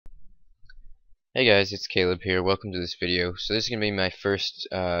Hey guys, it's Caleb here. Welcome to this video. So this is gonna be my first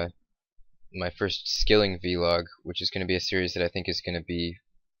skilling vlog, which is gonna be a series that I think is gonna be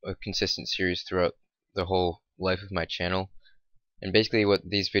a consistent series throughout the whole life of my channel. And basically, what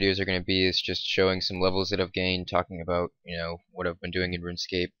these videos are gonna be is just showing some levels that I've gained, talking about what I've been doing in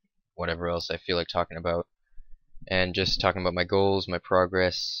RuneScape, whatever else I feel like talking about, and just talking about my goals, my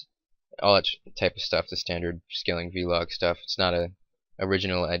progress, all that type of stuff, the standard skilling vlog stuff. It's not a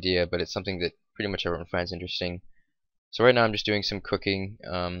original idea, but it's something that pretty much everyone finds interesting. So right now I'm just doing some cooking.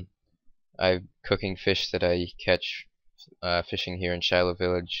 I'm cooking fish that I catch fishing here in Shiloh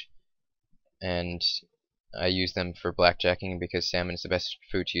Village, and I use them for blackjacking because salmon is the best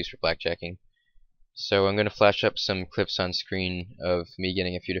food to use for blackjacking. So I'm going to flash up some clips on screen of me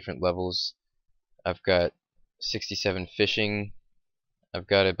getting a few different levels. I've got 67 fishing. I've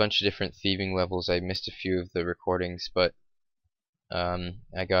got a bunch of different thieving levels. I missed a few of the recordings, but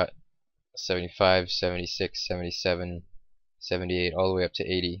I got 75, 76, 77, 78, all the way up to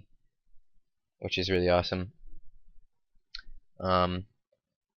 80, which is really awesome.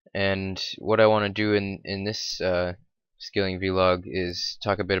 And what I want to do in this skilling vlog is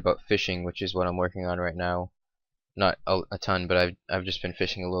talk a bit about fishing, which is what I'm working on right now. Not a ton, but I've just been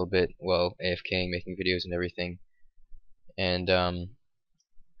fishing a little bit while AFKing, making videos and everything. And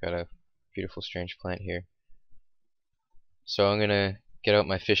got a beautiful strange plant here. So I'm gonna get out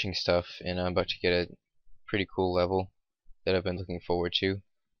my fishing stuff, and I'm about to get a pretty cool level that I've been looking forward to.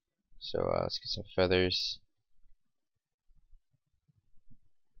 So let's get some feathers.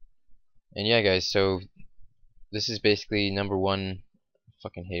 And yeah, guys, so this is basically number one. I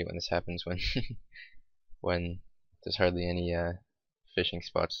fucking hate it when this happens, when when there's hardly any fishing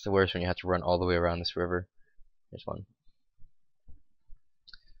spots. It's the worst when you have to run all the way around this river. There's one.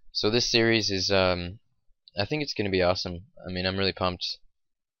 So this series is I think it's gonna be awesome. I mean, I'm really pumped.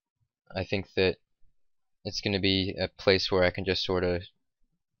 I think that it's gonna be a place where I can just sort of,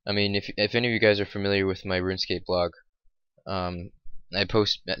 I mean, if any of you guys are familiar with my RuneScape blog, I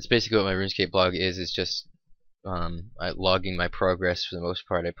post. That's basically what my RuneScape blog is. It's just logging my progress for the most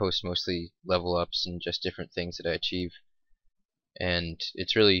part. I post mostly level ups and just different things that I achieve. And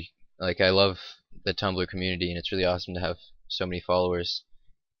it's really, like, I love the Tumblr community, and it's really awesome to have so many followers.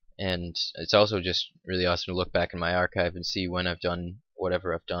 And it's also just really awesome to look back in my archive and see when I've done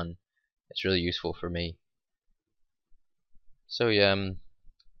whatever I've done. It's really useful for me. So yeah, I'm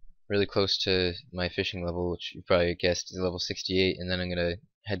really close to my fishing level, which you probably guessed is level 68, and then I'm gonna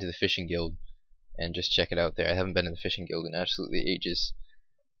head to the fishing guild and just check it out there. I haven't been in the fishing guild in absolutely ages,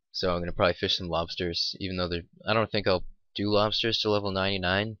 so I'm gonna probably fish some lobsters, even though I don't think I'll do lobsters to level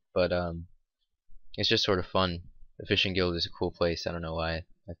 99, but it's just sort of fun. The fishing guild is a cool place. I don't know why.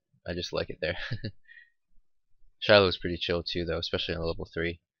 I just like it there. Shiloh's pretty chill too, though, especially on level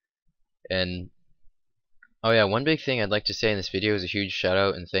 3. And oh yeah, one big thing I'd like to say in this video is a huge shout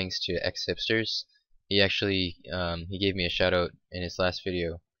out and thanks to Xhipsters. He actually he gave me a shout out in his last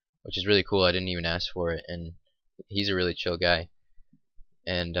video, which is really cool. I didn't even ask for it, and he's a really chill guy.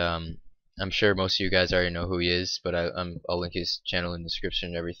 And I'm sure most of you guys already know who he is, but I'll link his channel in the description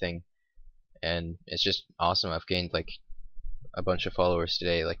and everything. And it's just awesome. I've gained like a bunch of followers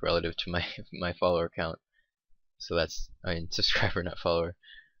today, like relative to my my follower count. So that's, I mean, subscriber, not follower.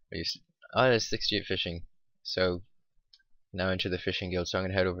 Oh, there's 68 fishing. So now enter the fishing guild. So I'm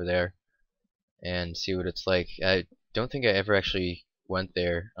gonna head over there and see what it's like. I don't think I ever actually went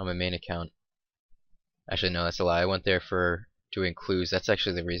there on my main account. Actually, no, that's a lie. I went there for doing clues. That's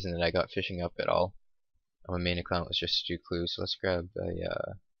actually the reason that I got fishing up at all. On my main account was just to do clues. So let's grab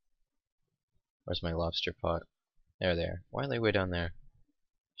a where's my lobster pot? There. Why are they way down there?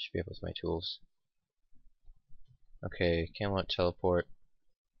 Should be able with my tools. Okay, Camelot teleport.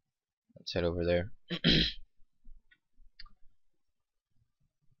 Let's head over there.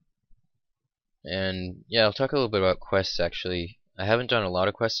 And yeah, I'll talk a little bit about quests actually. I haven't done a lot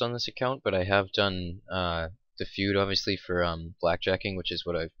of quests on this account, but I have done the feud obviously for blackjacking, which is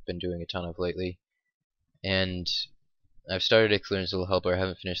what I've been doing a ton of lately. And I've started a clearance little helper. I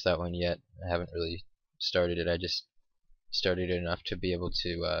haven't finished that one yet. I haven't really started it. I just started it enough to be able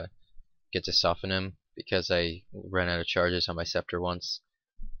to get to Sophonim because I ran out of charges on my scepter once.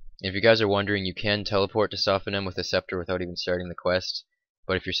 If you guys are wondering, you can teleport to Sophonim with a scepter without even starting the quest.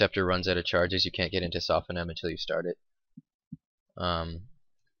 But if your scepter runs out of charges, you can't get into Sophonim until you start it. Done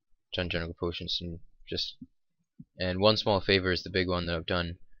general potions and one small favor is the big one that I've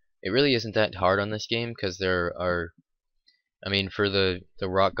done. It really isn't that hard on this game because there are, I mean, for the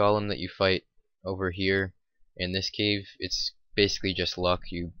rock golem that you fight over here in this cave, it's basically just luck.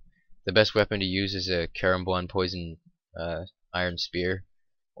 The best weapon to use is a Karambwan poison iron spear,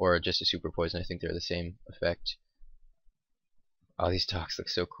 or just a super poison. I think they're the same effect. All these talks look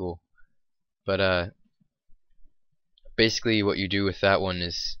so cool. But basically what you do with that one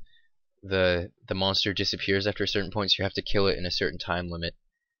is the monster disappears after a certain point, so you have to kill it in a certain time limit.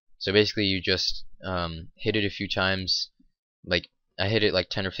 So basically you just hit it a few times, like I hit it like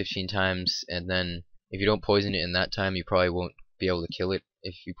 10 or 15 times, and then if you don't poison it in that time, you probably won't be able to kill it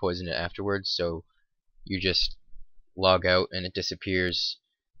if you poison it afterwards. So you just log out and it disappears,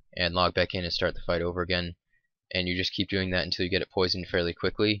 and log back in and start the fight over again, and you just keep doing that until you get it poisoned fairly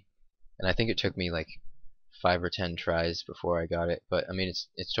quickly. And I think it took me like 5 or 10 tries before I got it, but I mean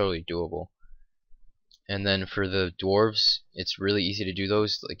it's totally doable. And then for the dwarves, it's really easy to do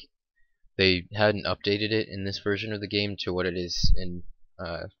those. Like, they hadn't updated it in this version of the game to what it is in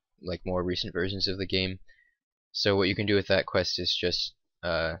like more recent versions of the game. So what you can do with that quest is just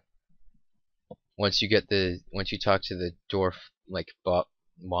once you talk to the dwarf like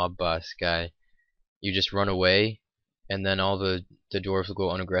mob boss guy, you just run away, and then all the dwarves will go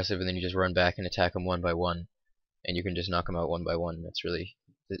unaggressive, and then you just run back and attack them one by one, and you can just knock them out one by one.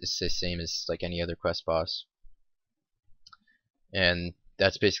 It's the same as like any other quest boss. And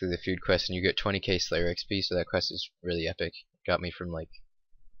that's basically the food quest, and you get 20k Slayer XP, so that quest is really epic. It got me from like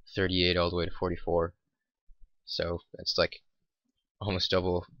 38 all the way to 44, so that's like almost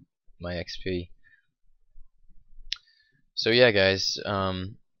double my XP. So yeah, guys,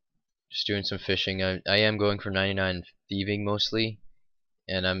 just doing some fishing. I am going for 99 thieving mostly,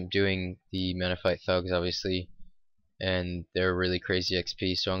 and I'm doing the Menifite thugs obviously, and they're really crazy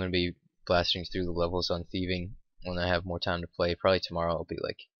XP, so I'm going to be blasting through the levels on thieving when I have more time to play. Probably tomorrow I'll be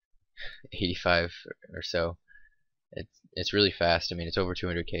like 85 or so. It's really fast. I mean, it's over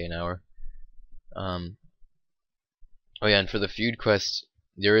 200k an hour. Oh yeah, and for the feud quest,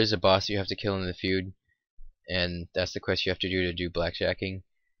 there is a boss you have to kill in the feud, and that's the quest you have to do blackjacking.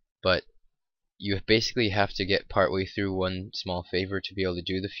 But you basically have to get partway through one small favor to be able to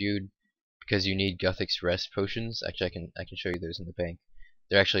do the feud, because you need Guthix Rest potions. Actually, I can show you those in the bank.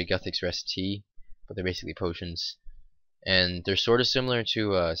 They're actually Guthix Rest tea, but they're basically potions, and they're sort of similar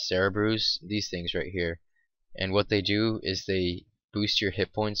to Cerebrus, these things right here. And what they do is they boost your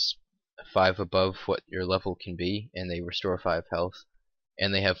hit points 5 above what your level can be, and they restore 5 health,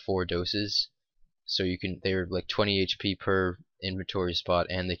 and they have 4 doses, so they're like 20 HP per inventory spot,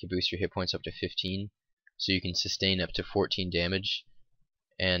 and they can boost your hit points up to 15, so you can sustain up to 14 damage.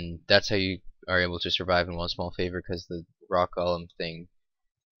 And that's how you are able to survive in one small favor, because the rock golem thing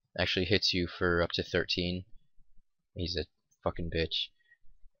actually hits you for up to 13. He's a fucking bitch.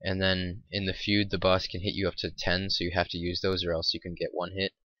 And then in the feud, the boss can hit you up to 10, so you have to use those or else you can get one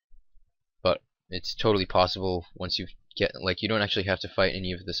hit. But it's totally possible once you get, like, you don't actually have to fight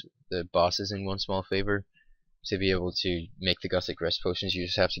any of the bosses in one small favor to be able to make the Guthix Rest potions. You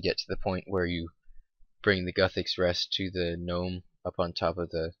just have to get to the point where you bring the Guthix Rest to the gnome up on top of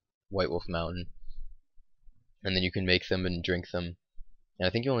the White Wolf Mountain, and then you can make them and drink them. And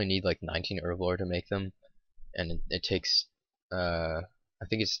I think you only need like 19 Herblore to make them, and it takes I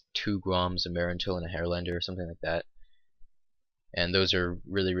think it's 2 Groms, a Marentil, and a Hairlander or something like that. And those are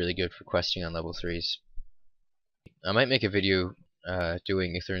really, really good for questing on level 3s. I might make a video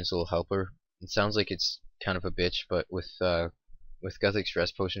doing Ithrin's Little Helper. It sounds like it's kind of a bitch, but with Guthix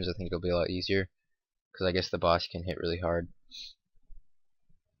Rest potions, I think it'll be a lot easier, because I guess the boss can hit really hard.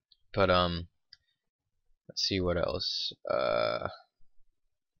 But let's see what else. Yeah,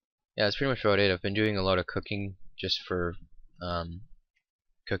 that's pretty much about it. I've been doing a lot of cooking just for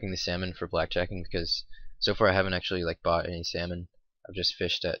cooking the salmon for blackjacking, because so far I haven't actually like bought any salmon. I've just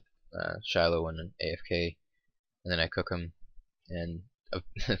fished at Shiloh and AFK, and then I cook them, and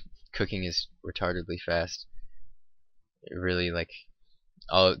cooking is retardedly fast. It really, like,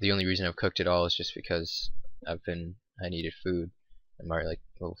 the only reason I've cooked at all is just because I needed food. I'm already like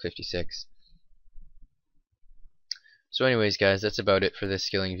level 56. So anyways, guys, that's about it for this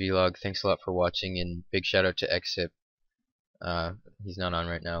skilling vlog. Thanks a lot for watching, and big shout out to Xip. He's not on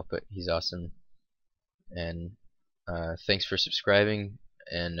right now, but he's awesome. And thanks for subscribing,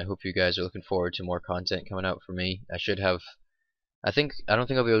 and I hope you guys are looking forward to more content coming out for me. I don't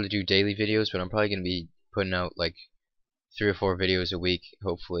think I'll be able to do daily videos, but I'm probably going to be putting out like 3 or 4 videos a week,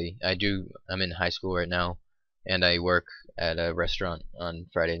 hopefully. I'm in high school right now, and I work at a restaurant on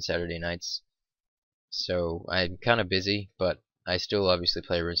Friday and Saturday nights. So I'm kind of busy, but I still obviously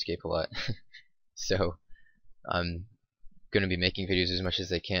play RuneScape a lot. So I'm going to be making videos as much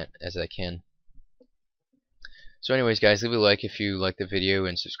as I can. So anyways, guys, leave a like if you like the video,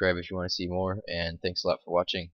 and subscribe if you want to see more, and thanks a lot for watching.